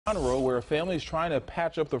Conroe, where a family is trying to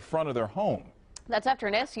patch up the front of their home. That's after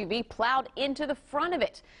an SUV plowed into the front of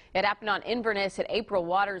it. It happened on Inverness at April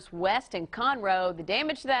Waters West in Conroe. The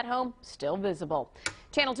damage to that home still visible.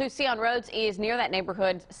 Channel 2 Syan Rhodes is near that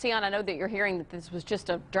neighborhood. Syan, I know that you're hearing that this was just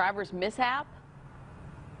a driver's mishap.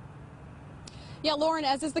 Yeah, Lauren,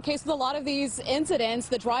 as is the case with a lot of these incidents,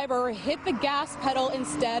 the driver hit the gas pedal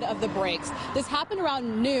instead of the brakes. This happened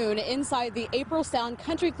around noon inside the April Sound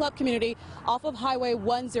Country Club community off of Highway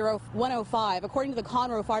 105. According to the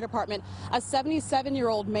Conroe Fire Department, a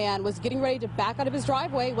 77-year-old man was getting ready to back out of his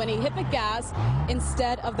driveway when he hit the gas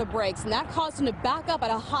instead of the brakes, and that caused him to back up at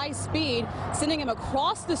a high speed, sending him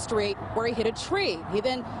across the street where he hit a tree. He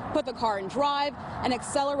then put the car in drive and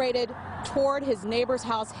accelerated toward his neighbor's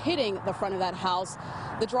house, hitting the front of that house.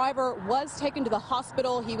 The driver was taken to the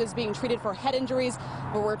hospital. He was being treated for head injuries,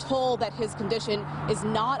 but we're told that his condition is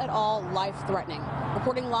not at all life-threatening.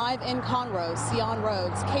 Reporting live in Conroe, Syan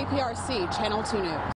Rhodes, KPRC Channel 2 News.